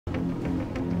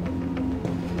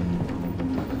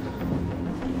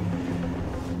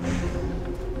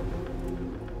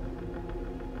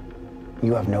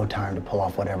You have no time to pull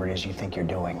off whatever it is you think you're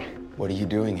doing. What are you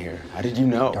doing here? How did you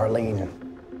know? Darlene,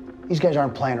 these guys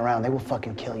aren't playing around. They will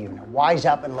fucking kill you. Now wise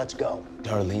up and let's go.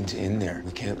 Darlene's in there.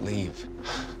 We can't leave.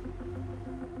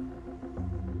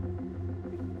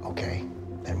 Okay,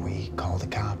 then we call the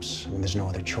cops. I mean, there's no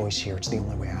other choice here. It's the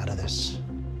only way out of this.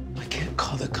 I can't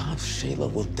call the cops.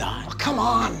 Shayla will die. Oh, come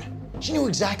on. She knew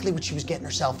exactly what she was getting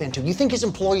herself into. You think his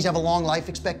employees have a long life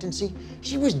expectancy?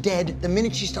 She was dead the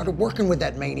minute she started working with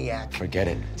that maniac. Forget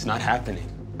it. It's not happening.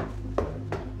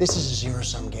 This is a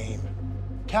zero-sum game.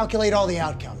 Calculate all the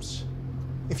outcomes.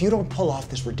 If you don't pull off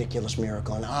this ridiculous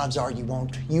miracle, and odds are you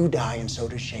won't, you die and so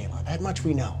does Shayla. That much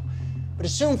we know. But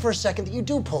assume for a second that you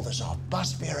do pull this off,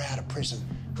 bust Vera out of prison.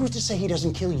 Who's to say he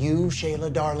doesn't kill you,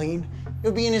 Shayla, Darlene? It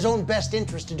would be in his own best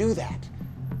interest to do that.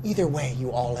 Either way,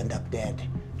 you all end up dead.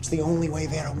 It's the only way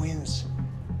Vera wins.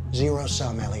 Zero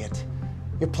sum, Elliot.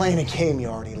 You're playing a game you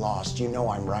already lost. You know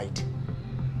I'm right.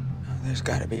 There's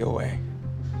gotta be a way.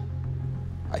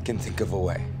 I can think of a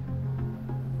way.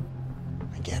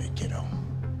 I get it, kiddo.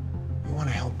 You want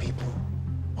to help people,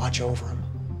 watch over them.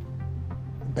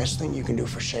 The best thing you can do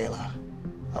for Shayla,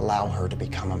 allow her to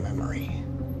become a memory.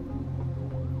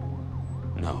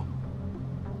 No.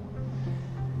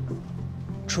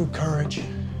 True courage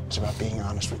is about being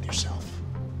honest with yourself.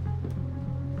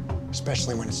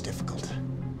 Especially when it's difficult.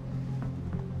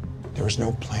 There is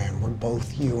no plan where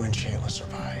both you and Shayla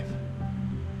survive.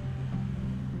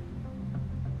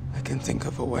 I can think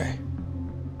of a way.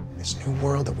 This new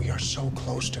world that we are so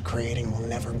close to creating will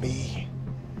never be.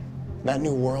 That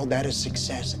new world, that is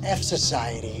success. F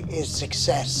society is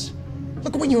success.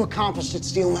 Look at what you accomplished at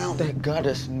Steel Mountain. That got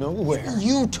us nowhere.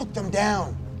 You took them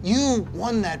down. You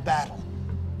won that battle.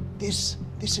 This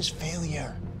is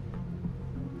failure.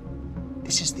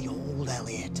 This is the old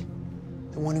Elliot.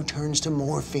 The one who turns to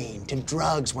morphine, to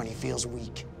drugs when he feels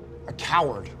weak. A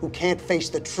coward who can't face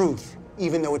the truth,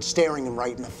 even though it's staring him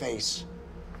right in the face.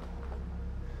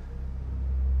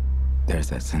 There's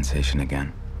that sensation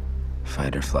again.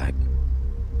 Fight or flight.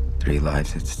 3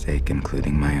 lives at stake,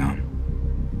 including my own.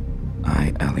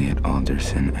 I, Elliot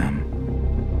Alderson, am...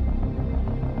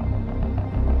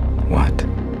 what?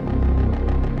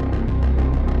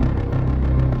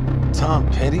 Tom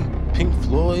Petty, Pink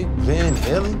Floyd, Van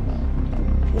Halen.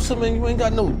 What's up, man? You ain't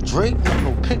got no Drake,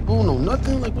 no Pitbull, no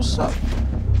nothing? Like, what's up?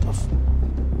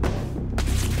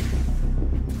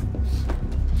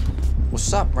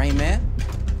 What's up, Rain Man?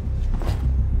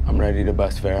 I'm ready to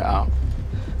bust Vera out.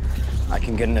 I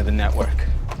can get into the network.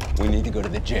 We need to go to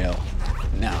the jail.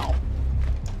 Now.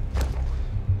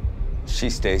 She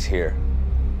stays here.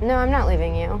 No, I'm not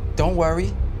leaving you. Don't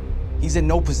worry. He's in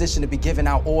no position to be giving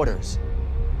out orders.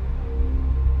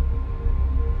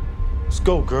 Let's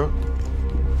go, girl.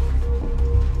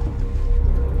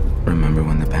 Remember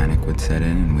when the panic would set in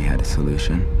and we had a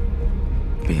solution?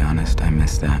 To be honest, I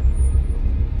miss that.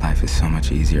 Life is so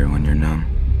much easier when you're numb.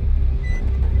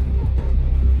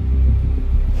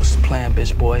 What's the plan,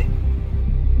 bitch boy?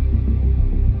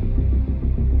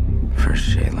 First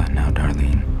Shayla, now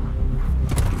Darlene.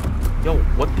 Yo,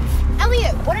 what the...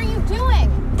 Elliot, what are you doing?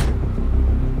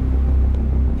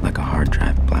 Like a hard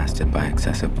drive blasted by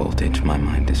excessive voltage, my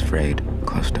mind is frayed,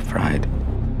 close to fried.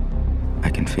 I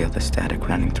can feel the static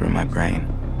running through my brain.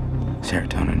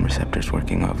 Serotonin receptors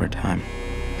working overtime.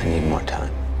 I need more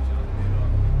time.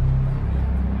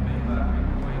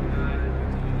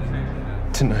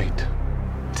 Tonight.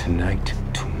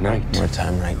 More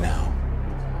time right now.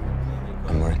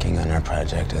 I'm working on our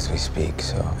project as we speak,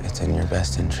 so it's in your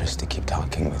best interest to keep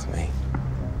talking with me.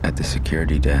 At the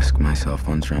security desk, my cell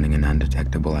phone's running an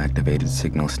undetectable activated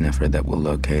signal sniffer that will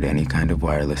locate any kind of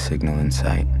wireless signal in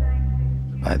sight.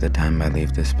 By the time I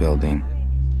leave this building,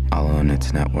 I'll own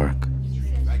its network.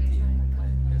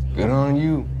 Good on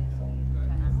you.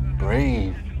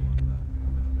 Brave.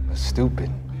 But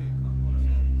stupid.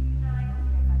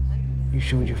 You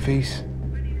showed your face,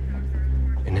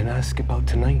 and then I skip out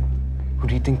tonight. Who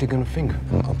do you think they're gonna finger?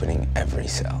 I'm opening every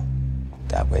cell.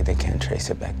 That way they can't trace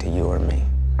it back to you or me.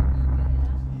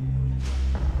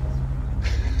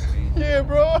 Yeah,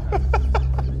 bro.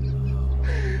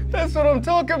 That's what I'm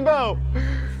talking about.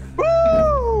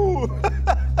 Woo!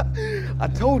 I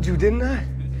told you, didn't I?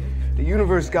 The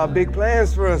universe got big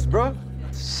plans for us, bro.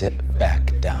 Sit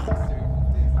back down.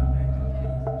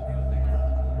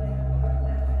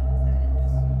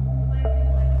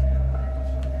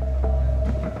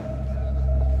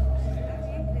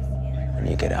 When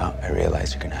you get out, I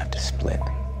realize you're gonna have to split.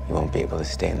 You won't be able to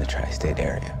stay in the tri-state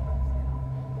area.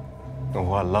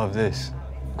 Oh, I love this.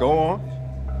 Go on.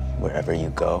 Wherever you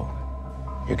go,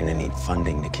 you're gonna need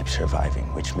funding to keep surviving,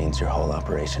 which means your whole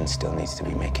operation still needs to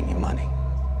be making you money.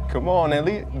 Come on,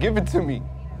 Elliot, give it to me.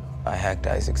 I hacked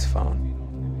Isaac's phone.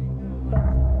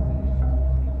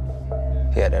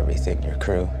 He had everything, your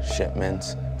crew,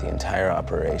 shipments, the entire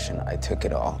operation. I took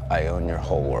it all. I own your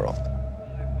whole world.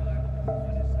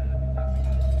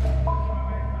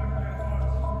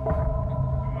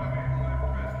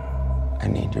 I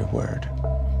need your word.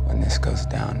 When this goes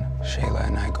down, Shayla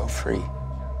and I go free.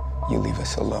 You leave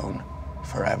us alone,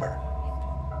 forever.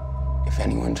 If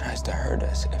anyone tries to hurt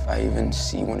us, if I even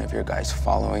see one of your guys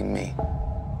following me,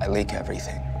 I leak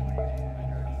everything.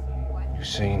 You're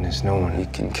saying there's no one? You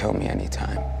can kill me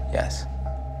anytime, yes.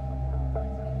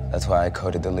 That's why I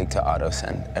coded the leak to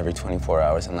auto-send every 24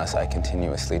 hours unless I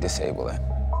continuously disable it.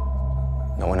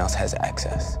 No one else has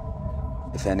access.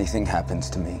 If anything happens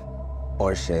to me,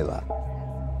 or Shayla,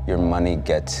 your money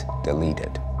gets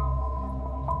deleted.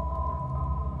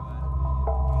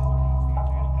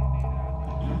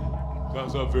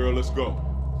 Time's up, Vera, let's go.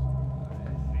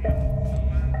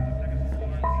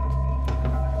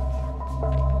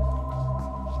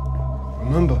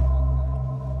 Remember,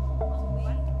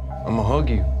 I'ma hug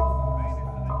you.